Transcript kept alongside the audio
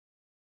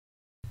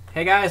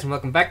Hey guys, and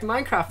welcome back to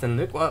Minecraft, and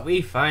look what we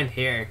find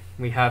here.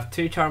 We have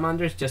two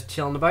charmanders just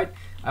chilling about.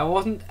 I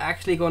wasn't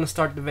actually going to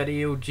start the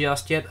video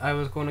just yet. I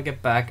was going to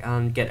get back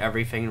and get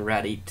everything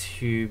ready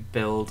to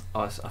build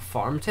us a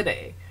farm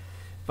today.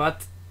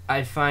 But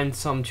I found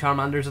some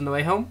charmanders on the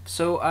way home,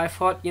 so I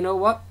thought, you know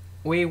what?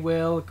 We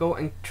will go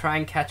and try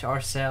and catch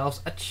ourselves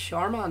a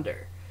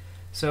charmander.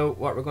 So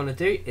what we're going to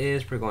do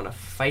is we're going to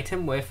fight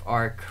him with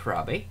our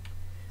Krabby.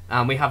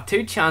 And we have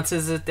two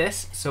chances at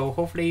this, so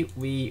hopefully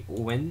we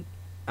win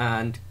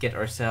and get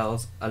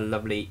ourselves a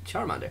lovely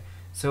charmander.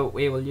 So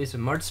we will use a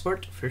mud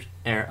spurt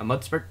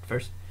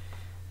first,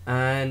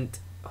 and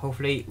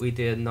hopefully we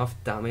do enough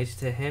damage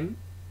to him,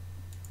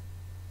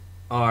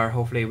 or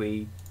hopefully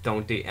we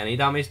don't do any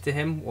damage to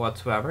him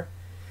whatsoever.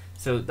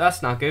 So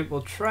that's not good.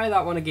 We'll try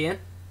that one again,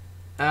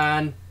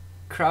 and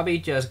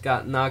Krabby just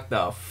got knocked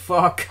the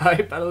fuck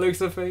out by the looks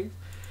of things.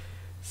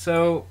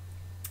 So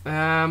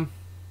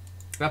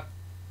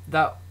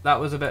that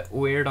was a bit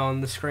weird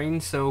on the screen,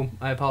 so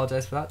I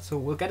apologize for that. So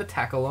we'll get a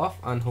tackle off,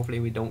 and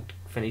hopefully we don't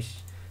finish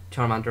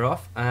Charmander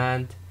off.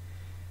 And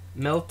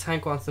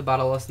Miltank wants to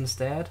battle us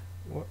instead.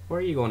 Where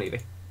are you going, Evie?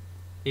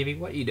 Evie,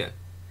 what are you doing?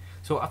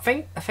 So I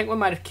think we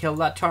might have killed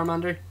that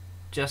Charmander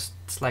just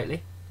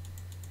slightly.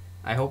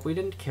 I hope we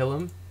didn't kill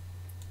him,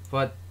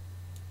 but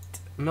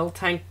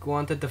Miltank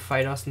wanted to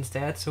fight us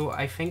instead, so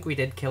I think we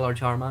did kill our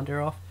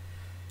Charmander off.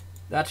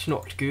 That's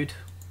not good,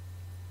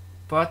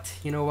 but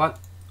you know what?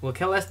 We'll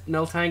kill this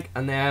Miltank,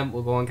 and then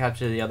we'll go and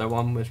capture the other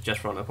one with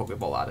just run a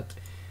Pokeball at it.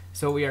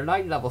 So we are now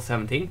level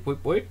 17,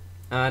 whoop whoop,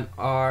 and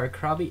our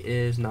Krabby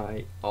is now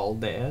all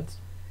dead.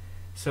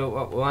 So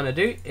what we want to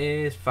do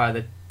is fire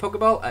the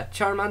Pokeball at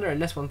Charmander,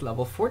 and this one's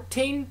level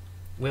 14.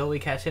 Will we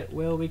catch it?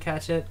 Will we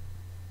catch it?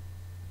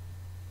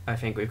 I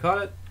think we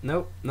caught it.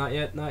 Nope, not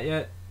yet, not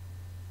yet.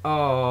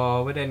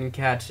 Oh, we didn't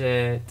catch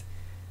it.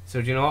 So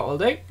do you know what we'll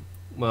do?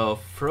 We'll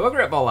throw a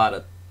Grip Ball at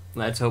it.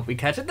 Let's hope we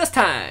catch it this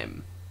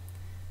time.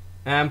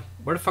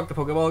 Where the fuck did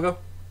the Pokeball go?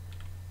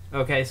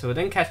 Okay, so we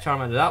didn't catch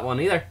Charmander that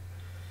one either.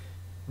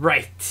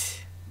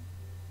 Right.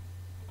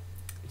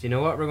 Do you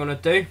know what we're gonna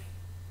do?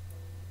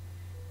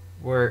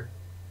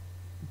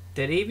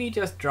 Did Evie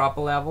just drop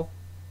a level?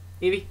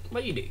 Evie,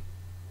 what you do?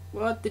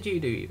 What did you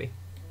do, Evie?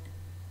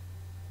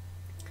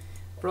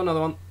 For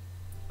another one.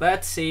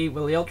 Let's see,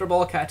 will the Ultra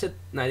Ball catch it?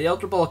 Now the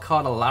Ultra Ball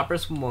caught a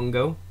Lapras from one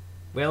go.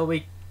 Will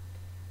we?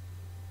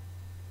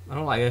 I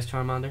don't like this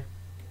Charmander.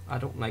 I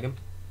don't like him.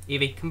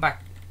 Evie, come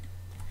back.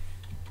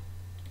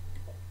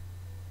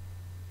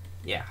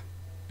 Yeah,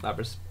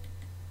 Lapras.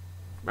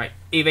 Right,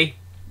 Evie.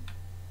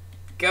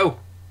 Go!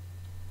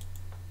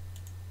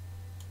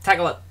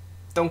 Tackle it!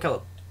 Don't kill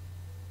it.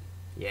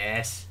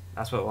 Yes,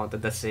 that's what I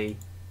wanted to see.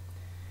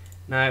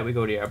 Now we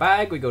go to our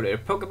bag, we go to our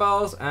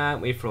Pokeballs,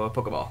 and we throw a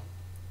Pokeball.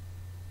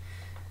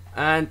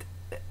 And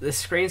the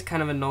screen's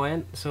kind of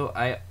annoying, so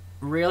I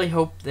really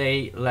hope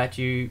they let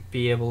you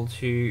be able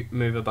to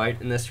move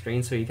about in this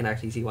screen so you can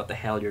actually see what the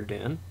hell you're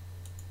doing.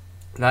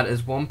 That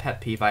is one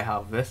pet peeve I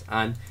have of this,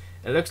 and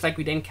it looks like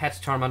we didn't catch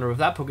Charmander with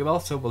that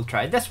Pokeball, so we'll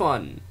try this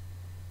one.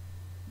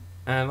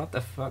 What the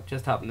fuck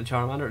just happened to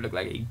Charmander? It looked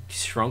like he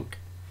shrunk.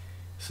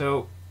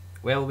 So,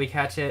 will we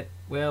catch it?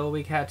 Will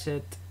we catch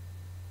it?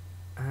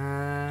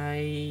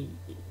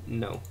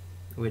 No,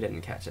 we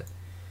didn't catch it.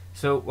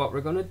 So what we're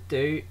going to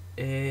do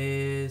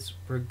is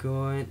we're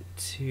going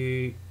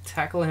to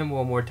tackle him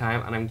one more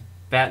time, and I'm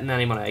betting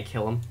anyone I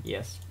kill him.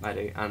 Yes, I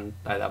do, and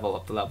I level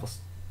up to level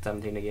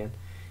 17 again.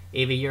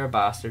 Evie, you're a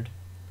bastard.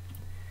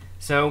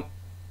 So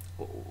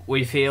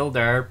we failed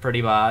there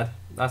pretty bad.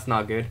 That's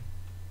not good.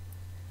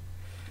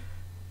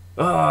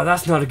 Oh,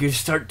 that's not a good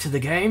start to the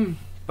game.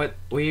 But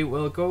we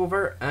will go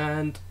over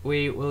and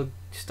we will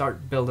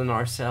start building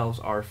ourselves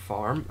our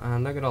farm.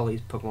 And look at all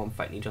these Pokemon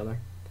fighting each other.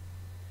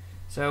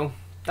 So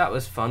that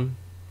was fun.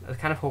 I was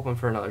kind of hoping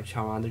for another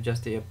Charmander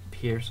just to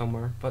appear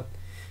somewhere, but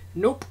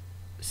nope.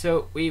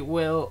 So we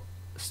will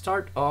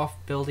start off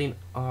building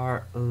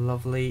our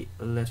lovely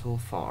little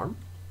farm,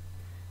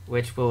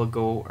 which will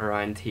go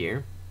around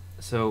here.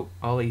 So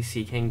all these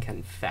Sea King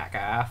can fuck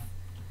off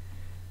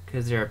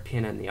because they're a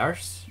pain in the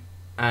arse.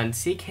 And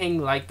Sea King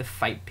like to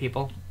fight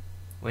people,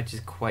 which is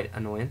quite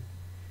annoying.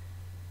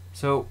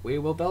 So we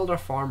will build our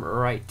farm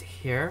right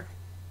here,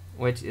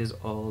 which is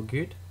all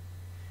good.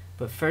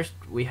 But first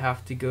we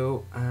have to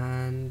go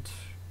and,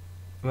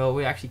 well,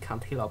 we actually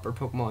can't heal up our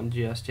Pokemon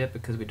just yet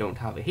because we don't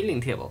have a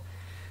healing table.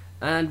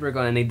 And we're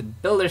going to need to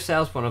build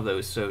ourselves one of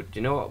those. So do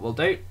you know what we'll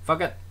do?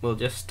 Fuck it, we'll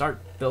just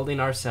start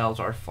building ourselves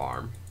our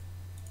farm.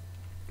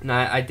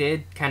 Now I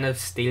did kind of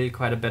steal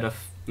quite a bit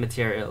of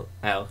material,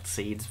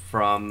 seeds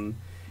from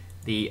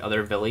the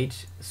other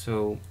village,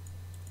 so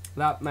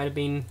that might have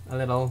been a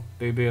little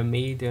boo-boo of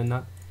me doing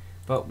that.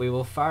 But we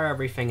will fire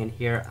everything in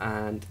here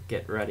and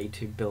get ready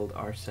to build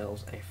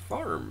ourselves a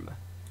farm.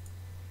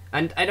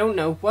 And I don't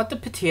know what the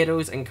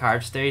potatoes and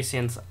carrots do,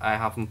 since I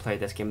haven't played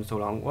this game so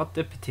long. What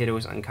the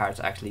potatoes and carrots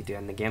actually do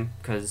in the game,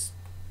 because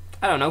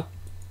I don't know.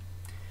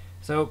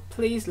 So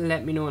please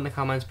let me know in the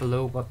comments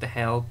below what the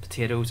hell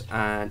potatoes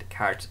and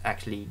carrots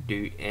actually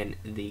do in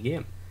the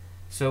game.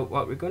 So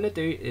what we're going to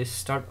do is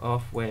start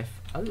off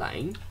with a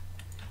line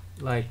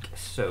like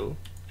so,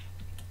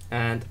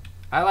 and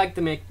I like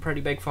to make pretty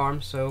big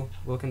farms, so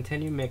we'll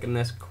continue making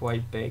this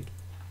quite big.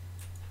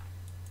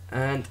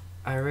 And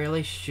I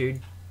really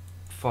should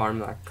farm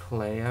that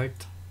clay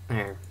out.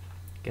 There,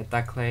 get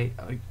that clay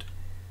out.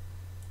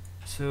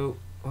 So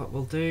what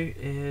we'll do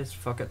is,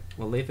 fuck it,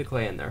 we'll leave the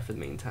clay in there for the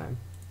meantime.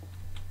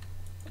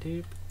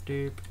 Derp,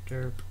 derp,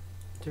 derp,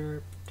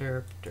 derp,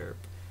 derp, derp, derp,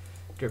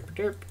 derp,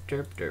 derp,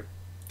 derp,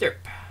 derp.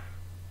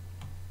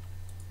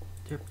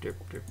 Derp, derp,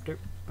 derp, derp.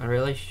 I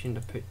really shouldn't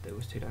have put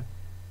those two down.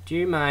 Do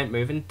you mind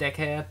moving,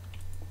 dickhead?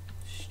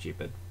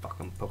 Stupid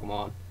fucking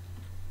Pokemon.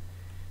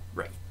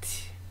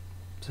 Right.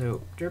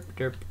 So, derp,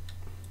 derp,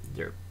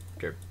 derp,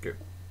 derp, derp,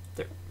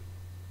 derp,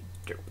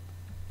 derp.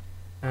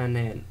 And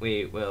then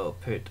we will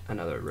put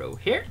another row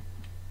here,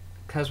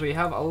 because we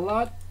have a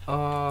lot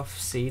of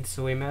seeds,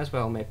 so we may as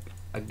well make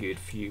a good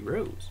few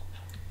rows.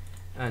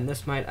 And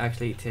this might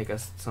actually take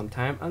us some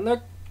time. And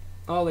look,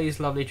 all these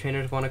lovely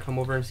trainers want to come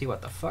over and see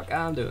what the fuck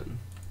I'm doing.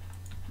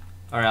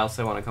 Or else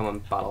they want to come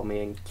and battle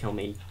me and kill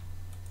me.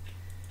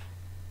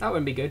 That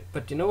wouldn't be good,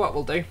 but you know what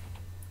we'll do?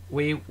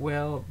 We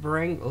will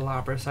bring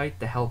Lapras out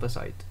to help us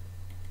out.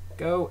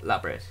 Go,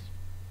 Lapras.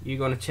 You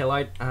gonna chill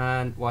out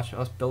and watch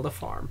us build a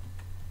farm.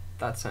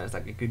 That sounds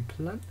like a good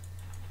plan.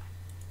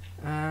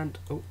 And,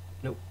 oh,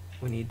 no,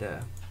 we need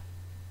to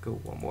go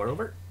one more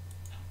over.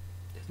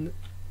 Isn't it?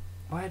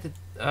 Why did,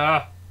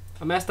 I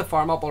messed the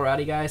farm up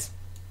already, guys.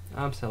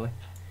 I'm silly.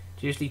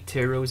 It's usually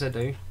 2 rows I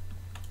do.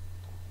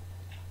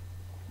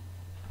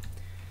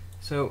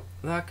 So,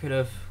 that could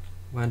have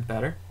went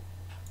better.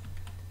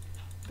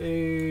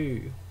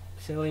 Boo.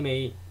 Silly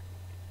me.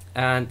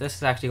 And this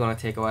is actually going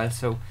to take a while,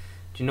 so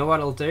do you know what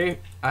I'll do?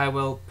 I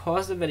will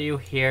pause the video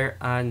here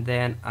and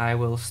then I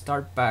will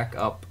start back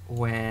up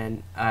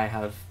when I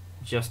have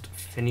just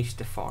finished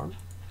the farm,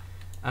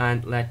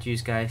 and let you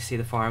guys see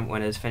the farm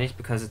when it's finished,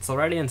 because it's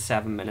already in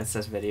 7 minutes,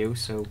 this video,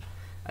 so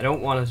I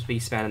don't want to be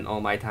spending all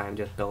my time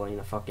just building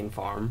a fucking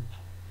farm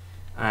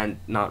and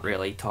not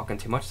really talking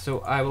too much.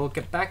 So I will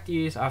get back to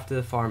you after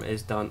the farm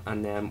is done,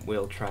 and then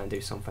we'll try and do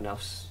something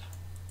else.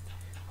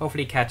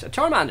 Hopefully catch a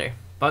Charmander,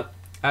 but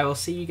I will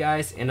see you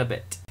guys in a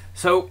bit.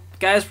 So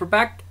guys, we're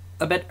back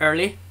a bit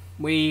early.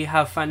 We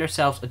have found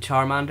ourselves a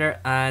Charmander,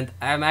 and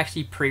I'm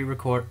actually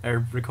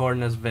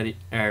recording this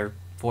video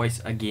voice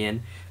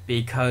again,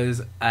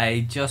 because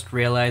I just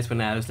realized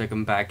when I was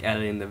looking back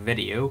editing the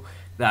video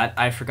that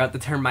I forgot to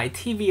turn my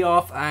TV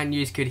off and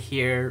you could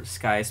hear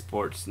Sky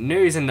Sports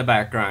News in the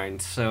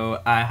background.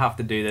 So I have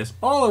to do this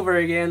all over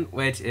again,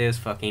 which is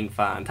fucking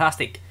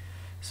fantastic.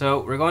 So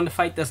we're going to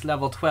fight this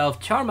level 12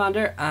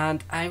 Charmander,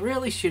 and I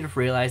really should have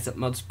realized that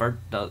Mudsport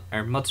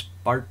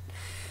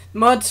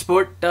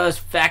does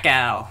fuck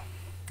all.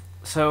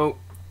 So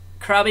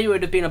Krabby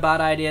would have been a bad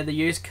idea to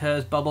use,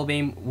 because Bubble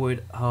Beam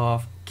would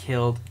have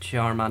killed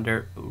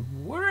Charmander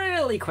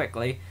really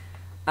quickly.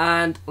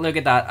 And look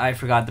at that, I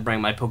forgot to bring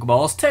my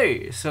Pokeballs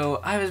too. So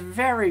I was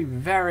very,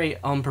 very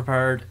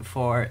unprepared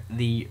for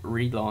the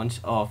relaunch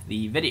of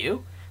the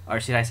video,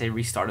 or should I say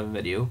restart of the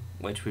video,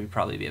 which would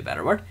probably be a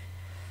better word.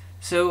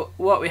 So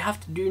what we have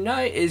to do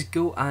now is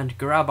go and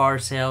grab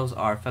ourselves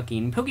our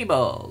fucking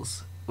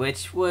Pokeballs,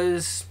 which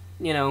was,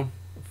 you know,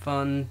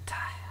 fun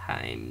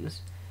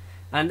times.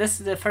 And this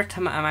is the first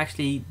time I'm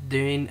actually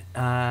doing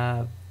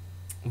voiceover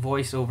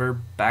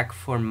back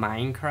for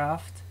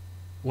Minecraft,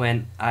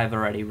 when I've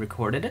already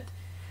recorded it.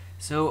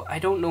 So I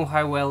don't know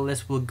how well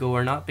this will go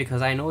or not,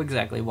 because I know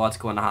exactly what's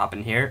going to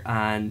happen here,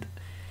 and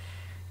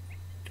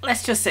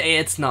let's just say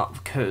it's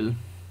not cool.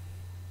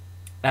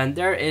 And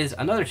there is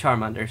another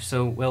Charmander,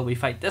 so will we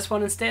fight this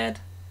one instead?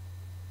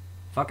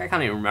 Fuck, I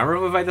can't even remember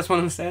if we fight this one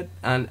instead,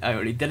 and I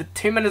already did it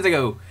 2 minutes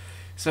ago.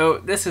 So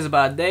this is a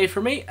bad day for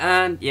me,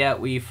 and yeah,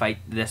 we fight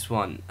this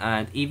one.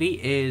 And Eevee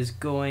is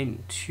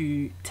going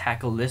to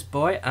tackle this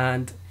boy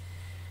and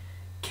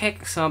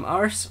kick some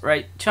arse.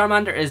 Right,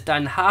 Charmander is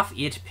down half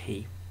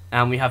HP,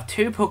 and we have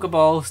 2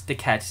 Pokeballs to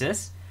catch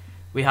this.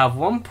 We have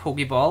 1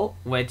 Pokeball,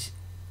 which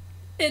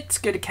it's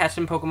good at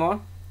catching Pokemon,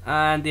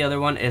 and the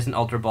other one is an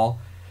Ultra Ball,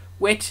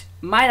 which,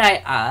 might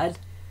I add,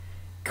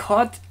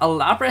 caught a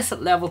Lapras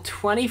at level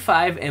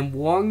 25 in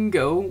one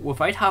go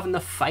without having to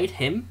fight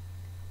him.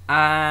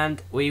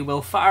 And we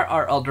will fire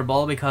our Ultra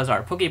Ball because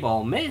our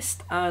Pokeball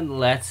missed, and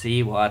let's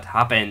see what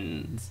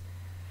happens.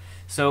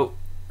 So,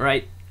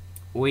 right,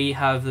 we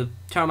have the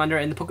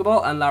Charmander in the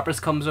Pokeball, and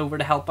Lapras comes over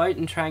to help out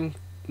and try and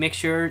make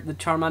sure the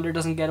Charmander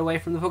doesn't get away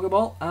from the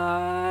Pokeball,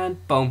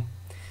 and boom.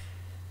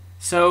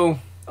 So,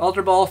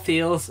 Ultra Ball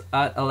fails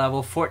at a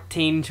level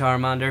 14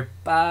 Charmander.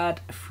 Bad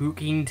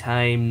fucking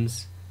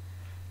times.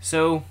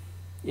 So,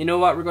 you know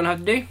what we're going to have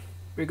to do?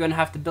 We're going to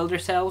have to build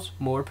ourselves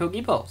more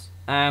Pokeballs.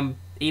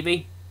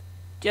 Eevee,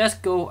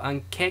 just go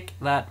and kick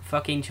that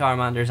fucking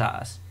Charmander's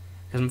ass,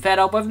 because I'm fed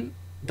up with him.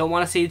 Don't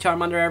want to see the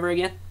Charmander ever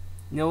again.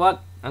 You know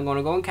what? I'm going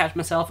to go and catch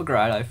myself a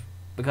Growlithe,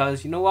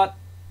 because you know what?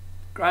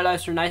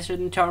 Growlithes are nicer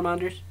than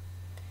Charmanders.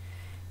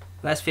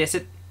 Let's face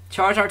it,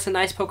 Charizard's a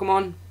nice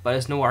Pokemon, but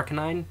it's no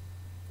Arcanine.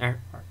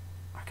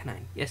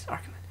 Arcanine. Yes,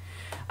 Arcanine.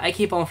 I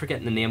keep on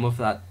forgetting the name of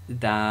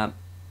the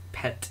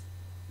pit,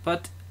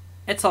 but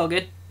it's all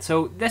good.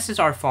 So this is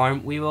our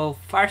farm. We will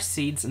fire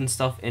seeds and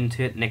stuff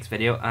into it next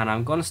video, and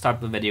I'm going to start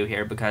the video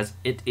here because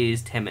it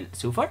is 10 minutes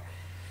so far.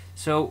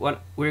 So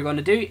what we're going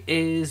to do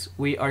is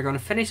we are going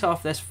to finish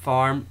off this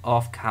farm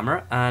off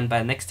camera, and by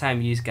the next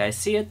time you guys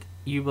see it,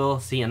 you will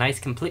see a nice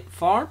complete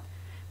farm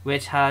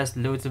which has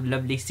loads of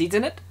lovely seeds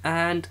in it,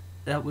 and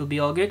that will be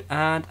all good.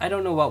 And I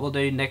don't know what we'll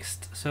do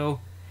next, so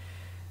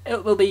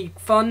it will be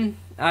fun.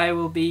 I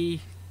will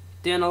be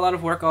doing a lot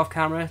of work off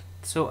camera.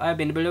 So I've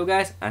been the bullo,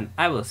 guys, and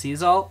I will see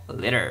you all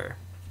later.